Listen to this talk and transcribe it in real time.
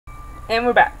And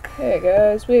we're back. Hey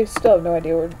guys, we still have no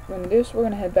idea what we're gonna do, so we're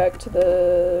gonna head back to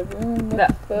the room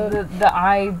with The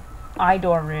eye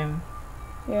door room.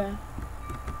 Yeah.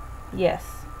 Yes.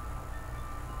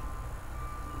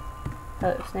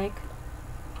 Hello, snake.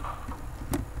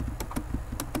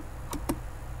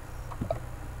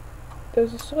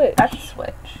 There's a switch. That's a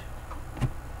switch.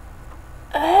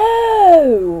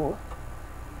 Oh!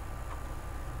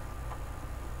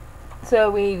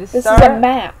 So we need to This start. is a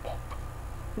map.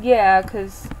 Yeah,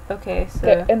 cause okay,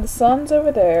 so And the sun's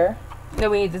over there. no,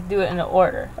 we need to do it in an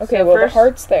order. Okay, so well first, the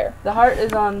heart's there. The heart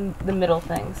is on the middle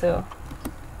thing. So.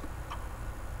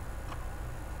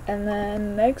 And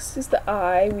then next is the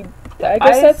eye. I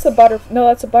guess that's a No,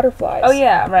 that's a butterfly. Oh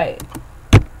yeah, right.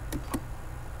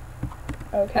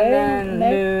 Okay. And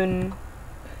then moon.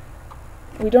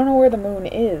 We don't know where the moon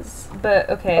is. But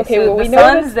okay, Okay, so well, the we know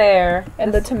sun's there.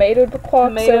 And the tomato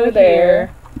clock's over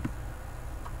there.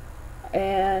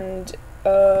 And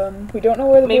we don't know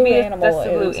where the blue animal is. That's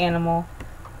the blue animal.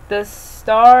 The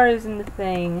star is in the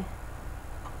thing.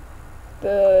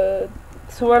 The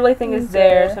swirly thing is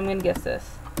there, so I'm gonna guess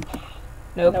this.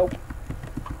 Nope. Nope.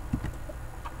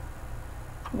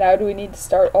 Now do we need to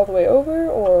start all the way over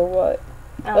or what?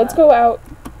 Let's go out.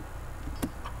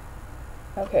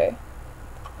 Okay.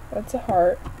 That's a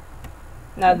heart.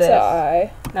 Now that's this. An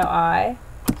eye. Now eye.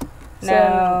 So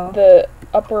now the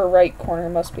upper right corner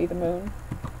must be the moon.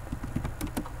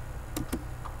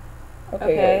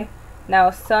 Okay. Now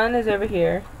sun is over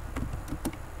here.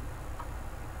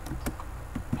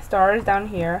 Star is down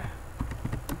here.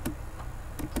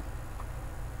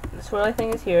 The swirly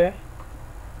thing is here.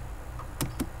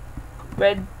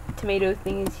 Red tomato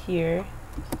thing is here.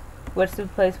 What's the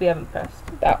place we haven't pressed?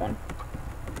 That one.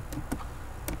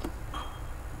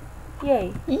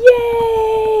 Yay.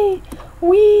 Yay!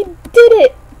 We did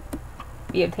it!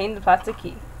 We obtained the plastic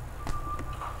key.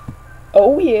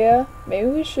 Oh yeah. Maybe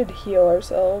we should heal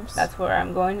ourselves. That's what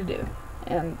I'm going to do.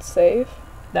 And save.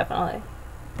 Definitely.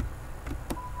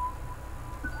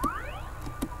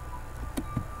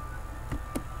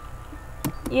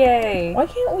 Yay! Why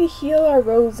can't we heal our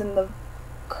rose in the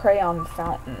crayon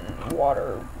fountain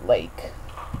water lake?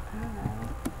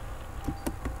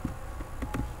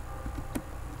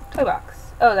 Toy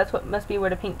box. Oh, that's what must be where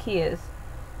the pink key is.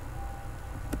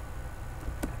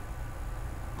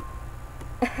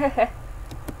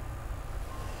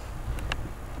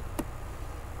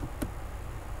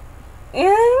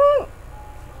 And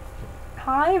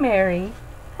hi, Mary.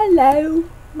 Hello,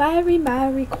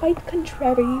 Mary, quite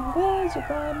contrary. Where's your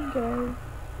garden go?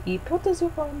 Eep. What does your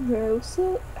garden grow?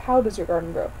 How does your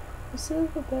garden grow? With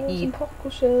silver bells and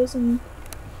cockle shells and...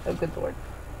 Oh, good lord.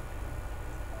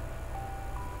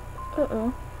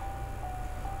 Uh-oh.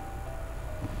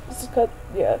 This is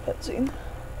cutscene.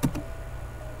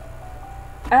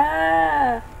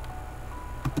 Ah!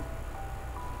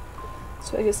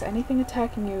 So I guess anything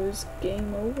attacking you is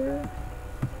game over?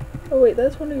 Oh wait,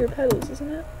 that's one of your petals, isn't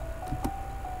it?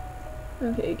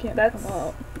 Okay, you can't come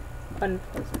out.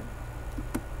 Unpleasant.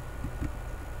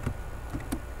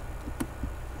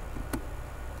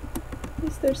 At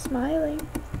least they're smiling.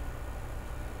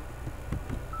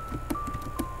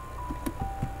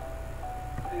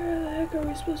 Where the heck are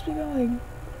we supposed to be going?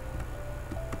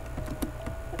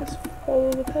 Let's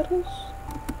follow the petals.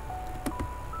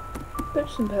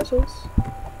 There's some petals.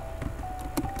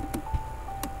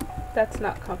 That's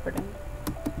not comforting.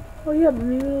 Oh yeah, but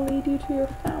maybe it'll lead you to your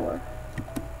flower.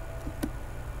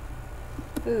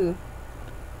 Ooh.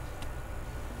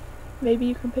 Maybe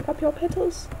you can pick up your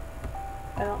petals?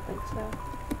 I don't think so.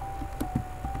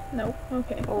 Nope.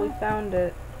 Okay. Well, we found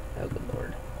it. Oh, good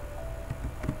lord.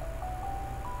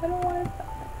 I don't want it.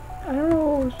 I don't know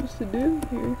what we're supposed to do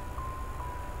here.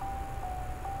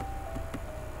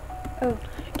 Oh.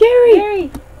 Gary!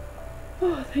 Gary!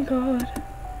 Oh, thank God.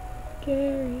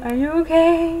 Gary. Are you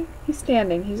okay? He's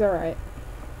standing. He's alright.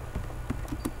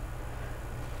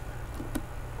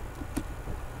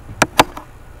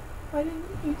 Why didn't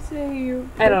you say you...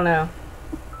 I don't know.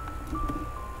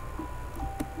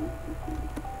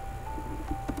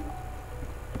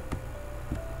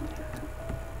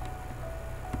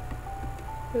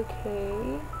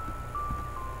 Okay.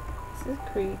 This is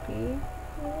creepy.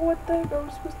 What the heck are we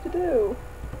supposed to do?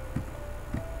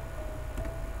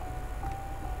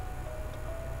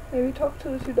 Maybe talk to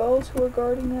the two dolls who are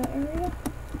guarding that area?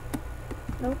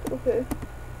 Nope, okay.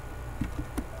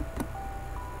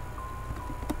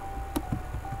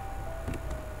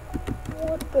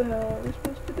 What the hell are we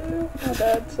supposed to do? My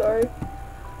bad, sorry.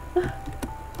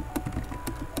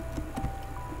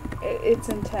 It's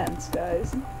intense,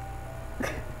 guys.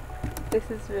 This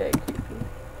is very creepy.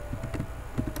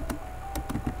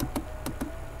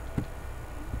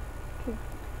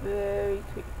 very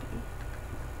creepy.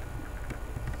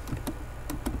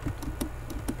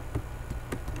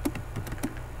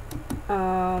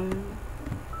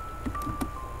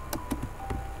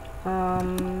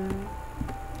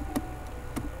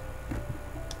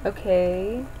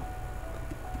 Okay.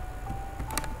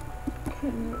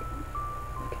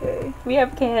 Okay. We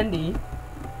have candy.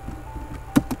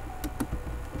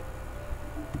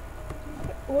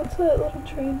 What's that little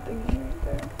train thingy right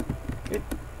there?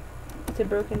 It's a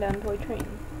broken down toy train.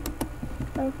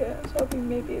 Okay, I was hoping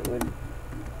maybe it would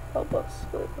help us,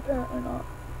 but apparently not.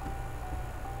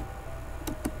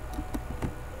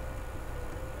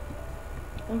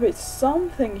 Okay,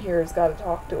 something here has got to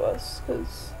talk to us,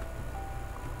 because...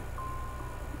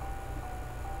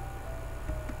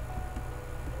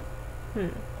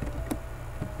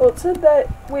 Well, it said that...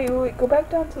 Wait, go back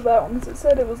down to that one, because it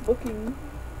said it was looking...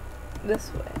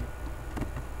 This way.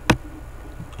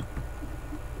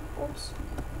 Oops.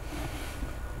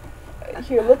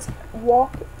 Here, let's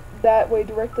walk that way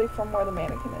directly from where the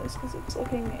mannequin is, because it's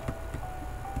looking...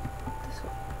 This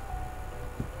way.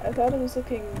 I thought it was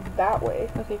looking that way.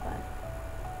 Okay, fine.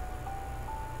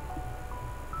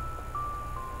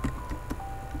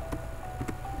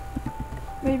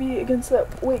 Maybe against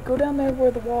that... Wait, go down there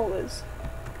where the wall is.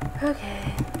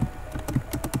 Okay.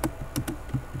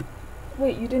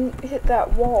 Wait, you didn't hit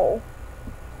that wall.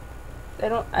 I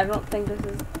don't think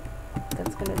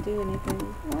that's gonna do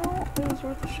anything. Well, it was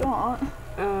worth a shot.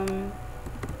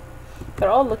 They're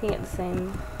all looking at the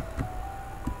same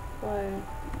way.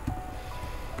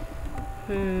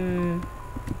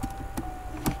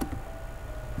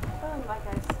 Like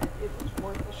I said, it was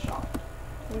worth a shot.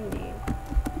 Indeed.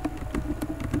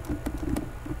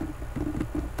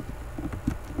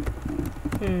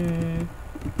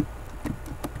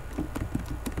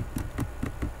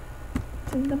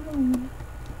 It's in the moon.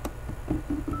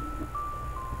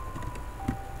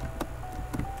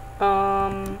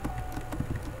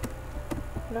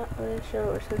 Not really sure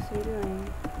what we're supposed to be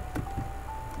doing.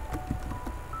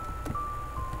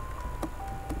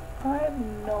 I have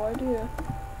no idea.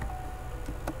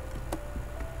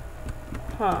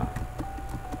 Huh.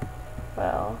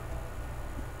 Well.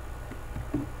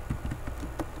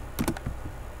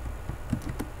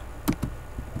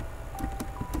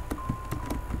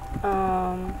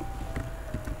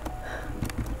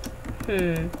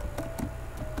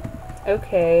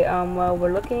 Okay, well,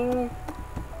 we're looking,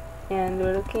 and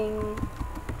we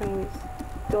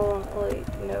still don't really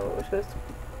know what we're supposed to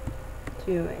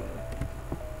be doing.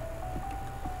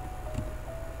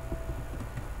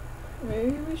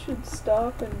 Maybe we should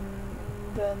stop and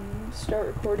then start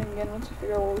recording again once we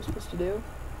figure out what we're supposed to do.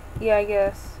 Yeah, I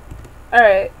guess.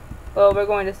 Alright, well, we're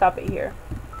going to stop it here.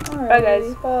 Alright, bye,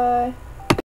 guys. Bye.